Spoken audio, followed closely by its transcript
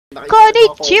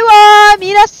Konnichiwa,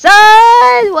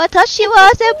 minasan! Watashi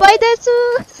wa senpai desu!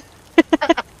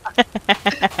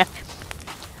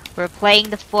 We're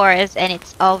playing the forest and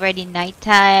it's already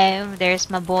nighttime. There's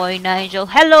my boy Nigel.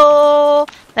 Hello!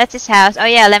 That's his house. Oh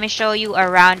yeah, let me show you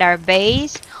around our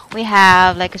base. We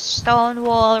have like a stone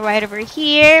wall right over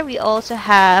here. We also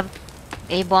have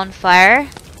a bonfire.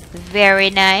 Very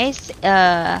nice.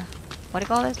 What do you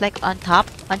call this? Like on top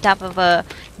of a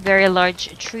very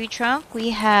large tree trunk. We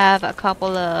have a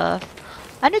couple of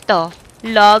ano to?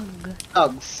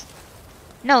 Logs.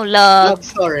 No, Log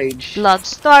storage. log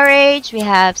storage. We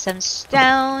have some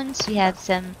stones. We have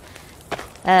some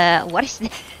what is this?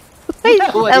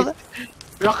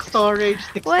 Rock storage,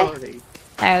 stick What? storage.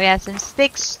 Alright, we have some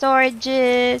stick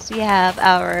storages. We have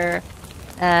our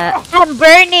I'm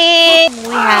burning.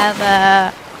 We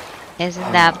have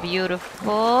isn't that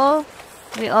beautiful?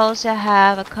 We also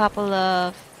have a couple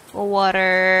of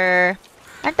water.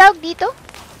 Ang tawag dito?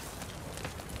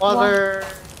 Water.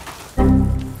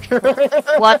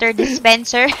 Water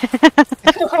dispenser.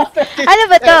 Ano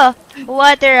ba to?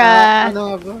 Water,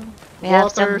 we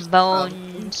have some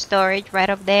bone storage right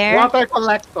up there. Water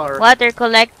collector. Water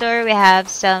collector. We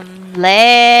have some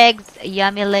legs,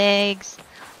 yummy legs.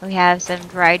 We have some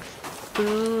dried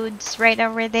foods right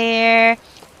over there.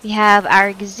 We have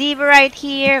our gazebo right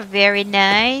here. Very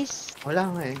nice. Wala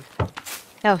nga eh.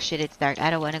 Oh shit, it's dark. I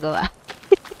don't want to go out.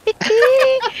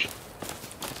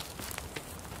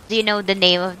 Do you know the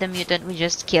name of the mutant we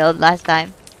just killed last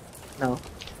time? No.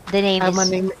 The name I'm a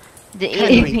is... name.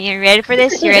 You ready for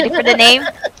this? You ready for the name?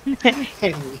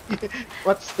 Henry.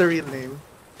 What's the real name?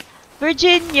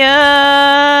 Virginia!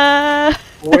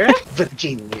 Where?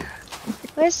 Virginia.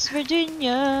 West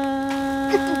Virginia!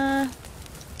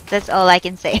 That's all I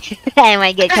can say. I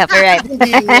might get copyright.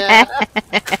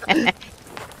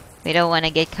 We don't want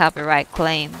to get copyright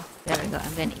claim. There we go.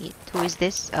 I'm gonna eat. Who is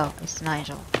this? Oh, it's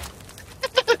Nigel.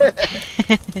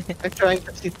 I'm trying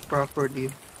to sit properly.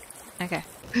 Okay.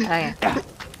 Okay.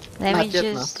 Let me Not yet,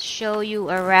 just show you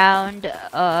around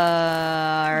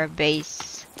our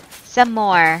base some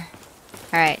more.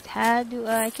 Alright, how do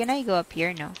can I go up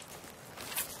here? No.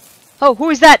 Oh, who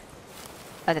is that?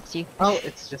 Oh, that's you. Oh,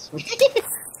 it's just me.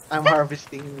 I'm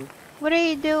harvesting. What are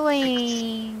you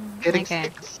doing? Getting Okay.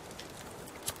 sticks.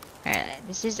 Alright,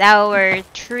 this is our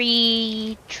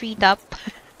tree top.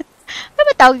 Ano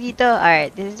ba tawag dito?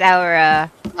 Alright, this is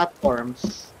our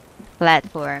Platforms.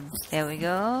 platforms. There we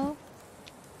go.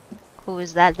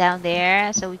 Close that down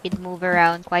there so we can move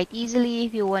around quite easily.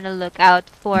 If you want to look out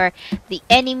for the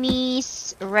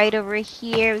enemies right over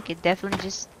here, we could definitely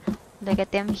just look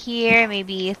at them here.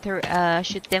 Maybe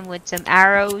shoot them with some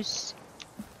arrows.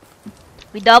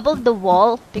 We doubled the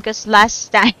wall because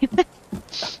last time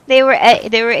they were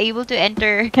able to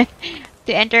enter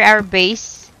our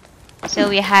base, so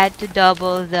we had to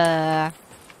double the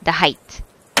height.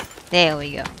 There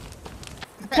we go.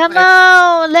 Come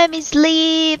on, let me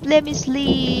sleep. Let me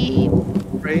sleep.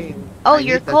 Rain. Oh, I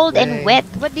you're need that cold and rain. wet.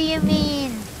 What do you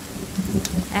mean?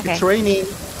 Okay. It's raining.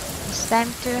 It's time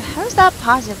to... How's that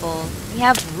possible? We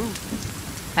have roof.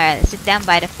 Alright, let's sit down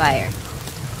by the fire.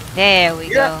 There we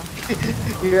go.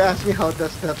 You asked me how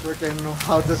does that work and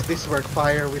how does this work?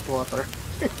 Fire with water.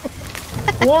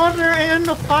 Water and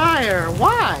fire.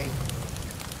 Why?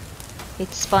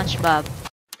 It's SpongeBob.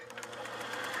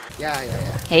 Yeah.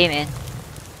 Hey, man.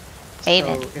 Hey,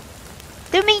 So, man.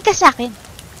 Tumingin ka sa akin.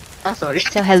 sorry.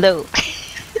 So, hello.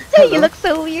 Hello. You look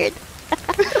so weird.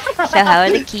 So, how are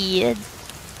the kids?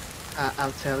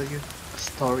 I'll tell you a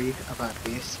story about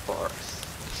this forest.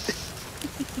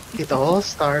 It all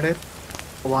started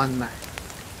one night.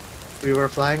 We were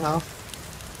flying off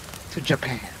to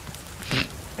Japan.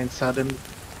 And suddenly,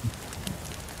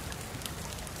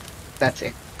 that's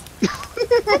it.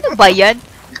 Ano ba yan?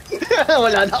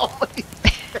 Wala na ako.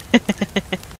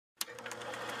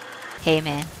 Hey,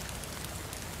 man.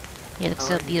 You look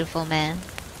so How are you? beautiful, man.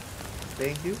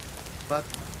 Thank you. But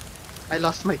I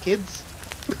lost my kids.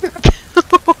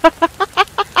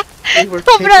 They were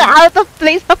Sobrang taken. out of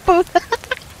place na po.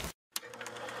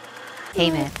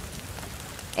 Hey, man.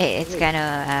 It's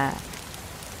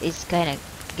kind of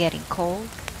getting cold.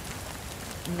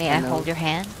 May I Hello. hold your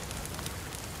hand?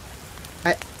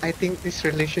 I think this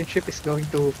relationship is going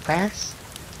to pass.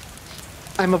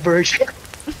 I'm a virgin.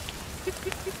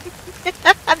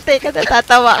 Teka,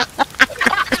 natatawa ka.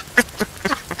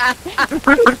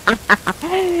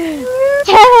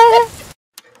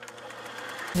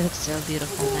 You look so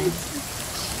beautiful, man.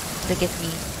 Look at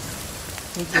me.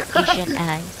 With your Asian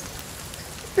eyes.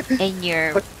 And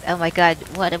your... Oh my god,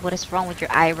 what is wrong with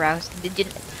your eyebrows?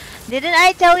 Didn't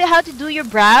I tell you how to do your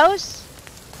brows?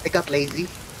 I got lazy.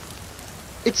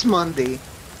 It's Monday.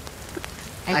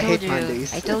 I I told hate you. I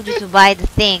Mondays. told you to buy the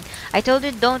thing. I told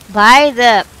you don't buy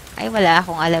the... Ay, wala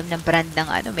akong alam ng brand ng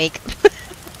ano, makeup.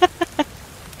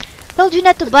 Told you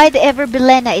not to buy the Ever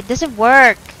Belena. It doesn't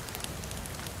work.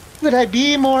 Would I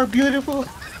be more beautiful?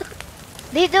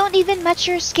 They don't even match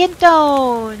your skin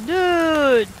tone.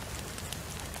 Dude.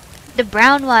 The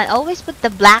brown one. Always put the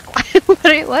black one.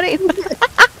 What are you...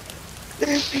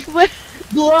 What?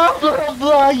 Blah, blah,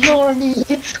 blah, your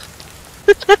needs.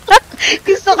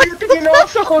 Gusto ko... Tingin ako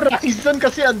sa horizon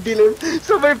kasi ang dilim.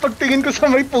 So may pagtingin ko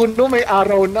sa may puno, may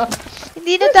araw na.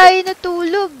 Hindi na tayo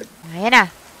natulog. Ayan na.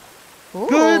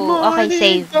 Good Ooh, okay, morning,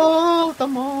 save.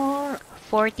 Baltimore.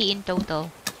 40 in total.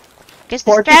 Because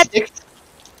the strat... 46.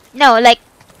 No, like,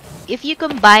 if you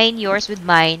combine yours with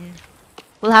mine,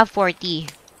 we'll have 40.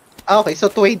 Okay, so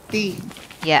 20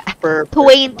 Yeah. per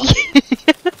 20.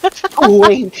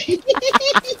 20.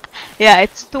 Yeah,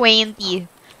 it's 20.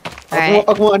 Alright.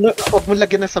 Wag mo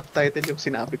lagyan ng subtitle yung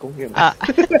sinabi kong yun. Ah.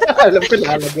 Alam ko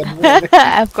lalagyan mo.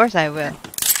 Of course I will.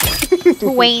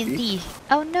 20.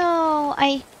 Oh no,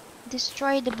 I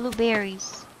destroyed the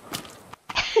blueberries.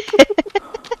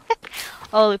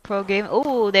 Oh, pro game.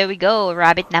 Oh, there we go.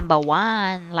 Rabbit number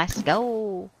 1. Let's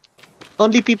go.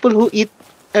 Only people who eat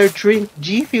or drink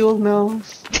G Fuel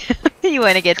knows. You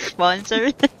wanna get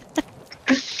sponsored?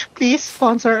 Please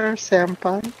sponsor our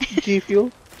senpai, G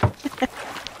Fuel.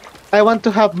 I want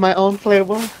to have my own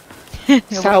flavor.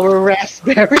 Sour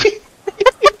raspberry.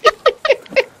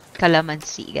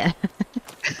 Calamansi.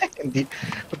 Hindi.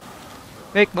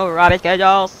 Make more rabbit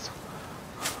cages.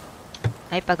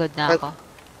 Ay, pagod na ako.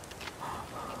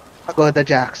 Pagoda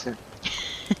Jackson.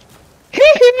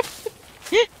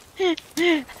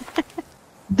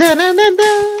 Dun, dun, dun,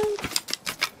 dun.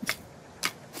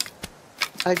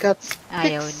 I got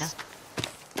Ayaw sticks. na.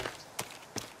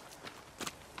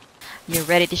 You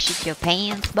ready to shit your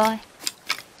pants, boy?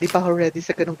 Di pa ako ready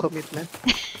sa ganung commitment.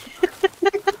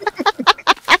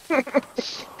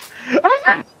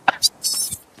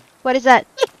 What is that?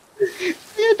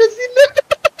 Yan na sila.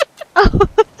 Oh.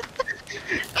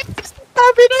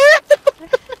 Sabi na yan.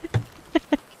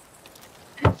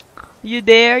 You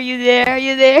there? You there?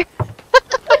 You there?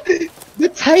 The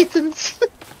Titans.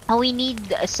 Oh, we need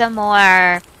some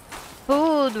more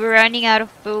food. We're running out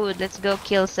of food. Let's go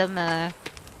kill some. Oh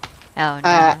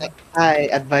no. I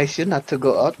advise you not to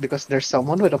go out because there's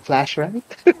someone with a flashlight.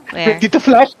 Where? Dito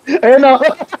flash. Ayun o.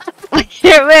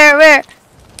 Where?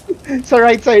 Sa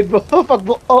right side mo.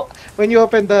 When you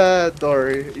open the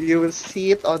door, you will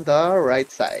see it on the right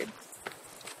side.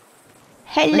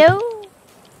 Hello.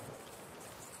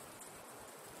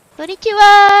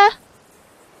 Konnichiwa.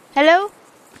 Hello.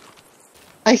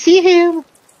 I see him.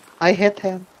 I hit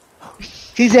him.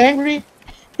 He's angry.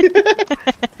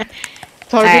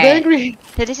 Target Alright. angry.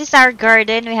 So this is our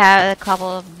garden. We have a couple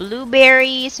of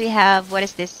blueberries. We have, what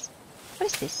is this? What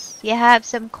is this? We have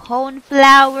some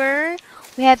cornflower.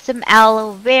 We have some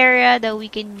aloe vera that we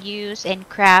can use and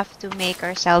craft to make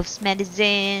ourselves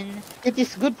medicine. It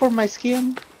is good for my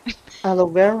skin. Aloe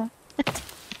vera.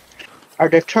 Are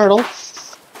there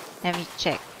turtles? Let me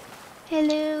check.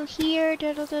 Hello, here,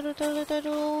 turtle, turtle, turtle,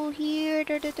 turtle, here,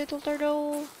 turtle, turtle,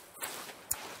 turtle.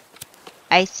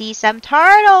 I see some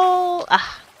turtle.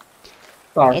 Ah,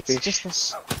 Starfish. it's just a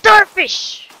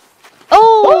starfish.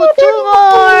 Oh, two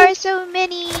more, so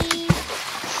many.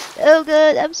 Oh,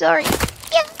 good. I'm sorry.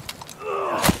 Yeah.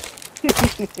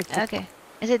 Okay.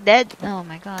 Is it dead? Oh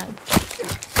my god.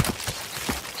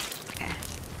 Okay.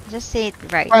 Just say it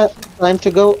right. Time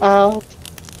to go out.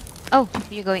 Oh,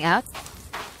 you're going out?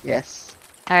 Yes.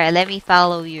 Alright, let me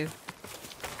follow you.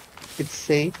 It's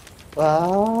safe.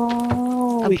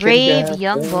 Wow. A we can brave get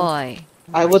young there. boy.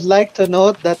 I would like to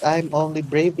note that I'm only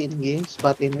brave in games,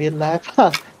 but in real life,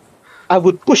 I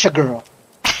would push a girl.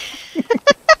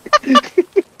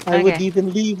 I would Okay.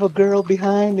 even leave a girl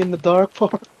behind in the dark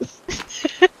forest.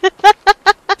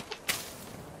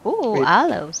 Ooh, Wait.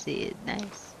 aloe seed.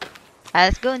 Nice.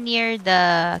 Let's go near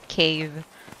the cave.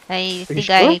 I think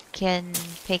sure? I can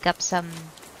pick up some...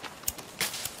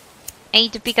 I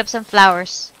need to pick up some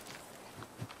flowers.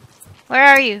 Where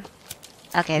are you?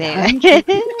 Okay, there you are.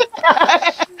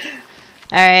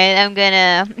 Alright, I'm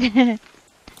gonna...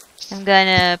 I'm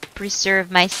gonna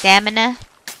preserve my stamina.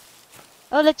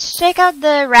 Oh, let's check out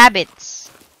the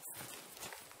rabbits.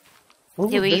 Oh,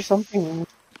 Do we- there's something.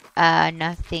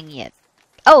 Nothing yet.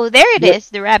 Oh, there it Yeah. is,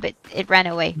 the rabbit. It ran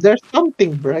away. There's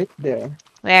something bright there.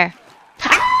 Where?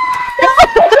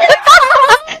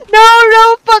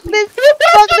 No, fuck this.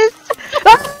 Fuck this.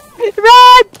 Ah,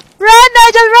 run! Run,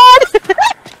 Nigel, run!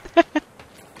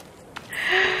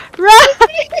 run!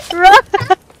 Run!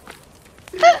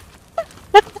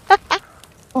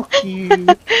 you.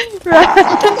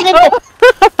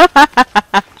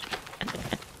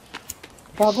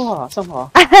 Gago ha, saan ka?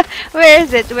 Where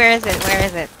is it? Where is it? Where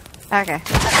is it? Okay.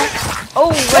 Oh,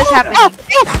 what's happening?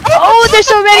 Oh, there's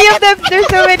so many of them! There's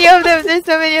so many of them! There's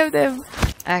so many of them!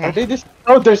 Are Okay. they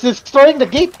they're destroying the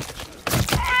gate!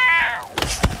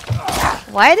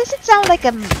 Why does it sound like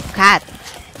a cat?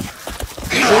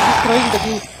 They're destroying the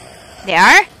gate. They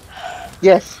are?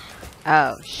 Yes.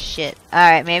 Oh, shit.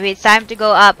 Alright, maybe it's time to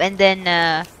go up and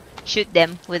then shoot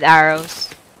them with arrows.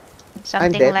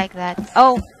 Something dead. like that.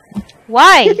 Oh!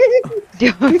 Why?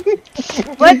 Dude,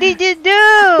 what did you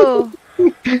do?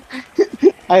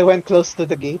 I went close to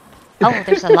the gate. Oh,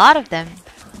 there's a lot of them.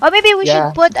 Or maybe we Yeah.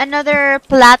 should put another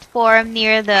platform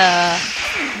near the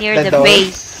The door?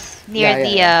 base, near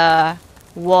Yeah,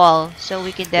 the wall, so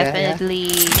we can Yeah, yeah.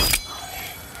 definitely.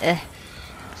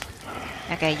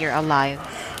 Okay, you're alive.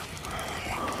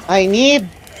 I need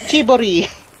Chibori.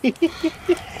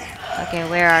 Okay,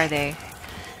 where are they?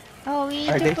 Oh, we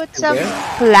Are need they to put still some there?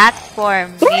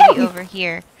 platform maybe over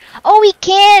here. Oh, we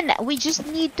can! We just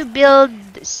need to build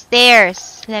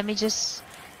stairs. Let me just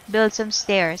build some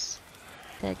stairs.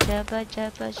 Jabba,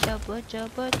 jabba, jabba,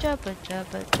 jabba, jabba,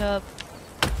 jabba, jabba.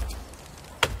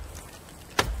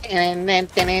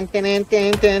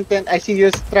 I see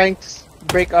you trying to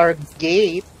break our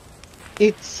gate.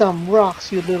 It's some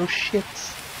rocks, you little shits.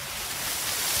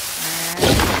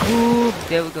 Ooh,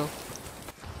 there we go.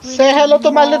 Say hello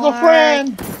to my little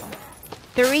friend.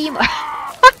 3 more.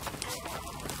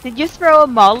 Did you throw a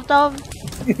Molotov?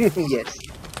 Yes.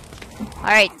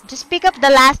 Alright, just pick up the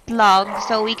last log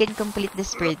so we can complete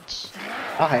this bridge.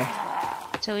 Okay.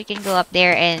 So we can go up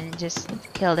there and just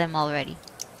kill them already.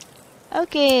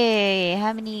 Okay,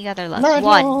 how many other logs?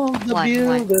 One.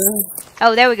 One.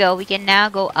 Oh, there we go. We can now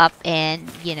go up and,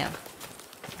 you know.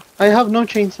 I have no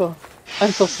chainsaw.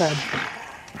 I'm so sad.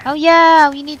 Oh yeah,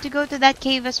 we need to go to that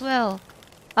cave as well.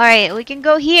 Alright, we can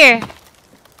go here.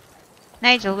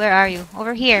 Nigel, where are you?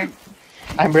 Over here.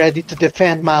 I'm ready to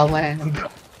defend my land.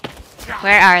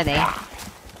 Where are they?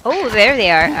 Oh, there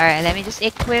they are. Alright, let me just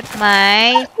equip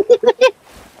my...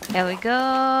 There we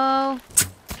go.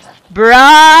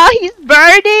 Bruh, he's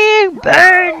burning!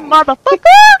 Burn,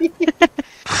 motherfucker!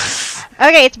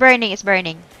 Okay, it's burning, it's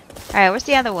burning. Alright, where's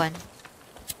the other one?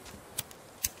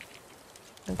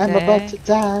 I'm about to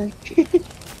die.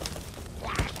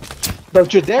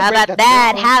 Don't you dare How break about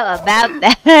that? door. How about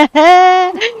that?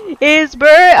 It's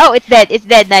burn. Oh, it's dead. It's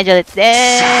dead, Nigel. It's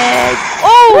dead.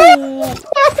 Oh!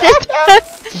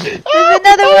 There's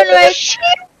another one right.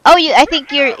 Oh, I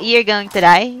think you're going to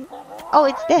die. Oh,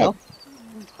 it's dead. No.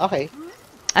 Okay.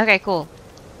 Okay, cool.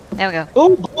 There we go.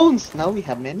 Oh, bones! Now we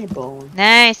have many bones.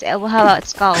 Nice. Well, how about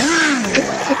skull?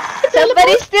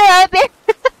 Somebody's still out there.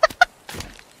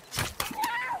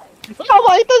 Oh,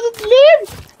 why doesn't live?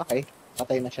 Okay,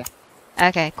 patay na siya.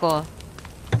 Okay, cool.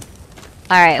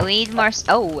 Alright, we need more.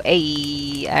 Oh,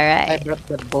 hey. I Alright. brought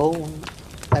the bone.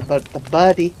 I brought the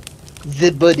body. The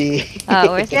body.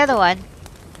 Oh, where's the other one?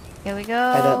 Here we go.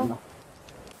 I don't know.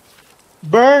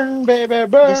 Burn, baby,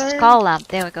 burn! The skull lamp.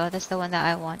 There we go. That's the one that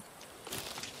I want.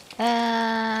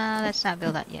 Let's not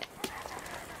build that yet.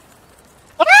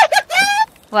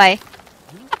 Why?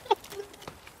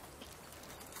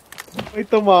 May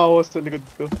tumawa sa likod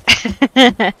ko.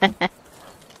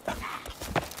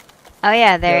 Oh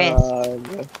yeah, there is.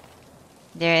 God.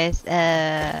 There is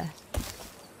a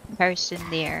person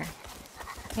there.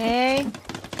 Okay.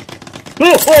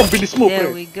 Oh, oh, bilis mo, There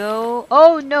pre. we go.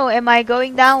 Oh no, am I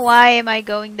going down? Why am I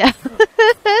going down?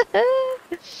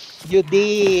 You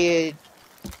did.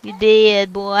 You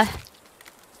did, boy.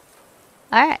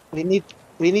 Alright.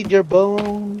 We need your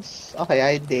bones. Okay,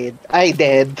 I did. I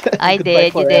did. I Goodbye did,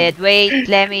 you forever. did. Wait,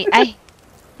 let me...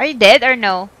 Are you dead or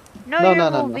no? No, No, you're no,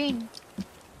 no, no. moving.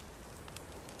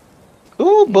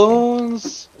 Ooh,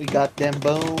 bones. We got them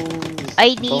bones.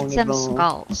 I need Bony some bones.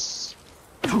 skulls.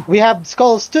 We have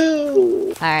skulls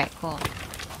too. Alright, cool.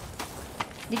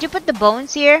 Did you put the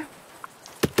bones here?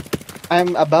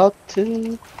 I'm about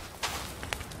to.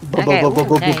 Okay, ooh,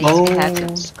 nice. We have some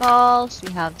Bones. skulls.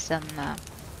 We have some...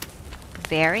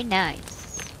 very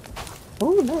nice.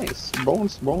 Oh, nice.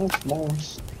 Bones, bones,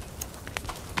 bones.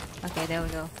 Okay, there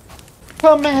we go.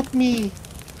 Come at me.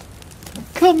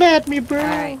 Come at me, bro.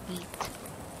 Alright, eat.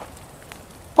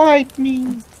 Fight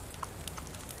me.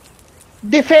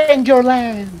 Defend your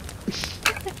land.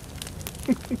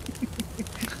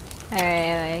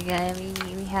 Alright,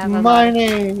 we have a lot.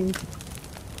 Mining.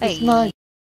 Hey. It's mine.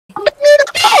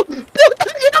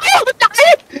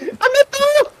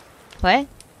 What?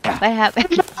 What happened?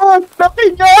 Gago,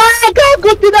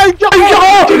 tinadya ko!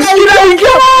 Tinadya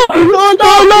ko!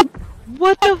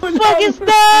 What the fuck? is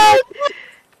that?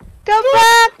 Come back!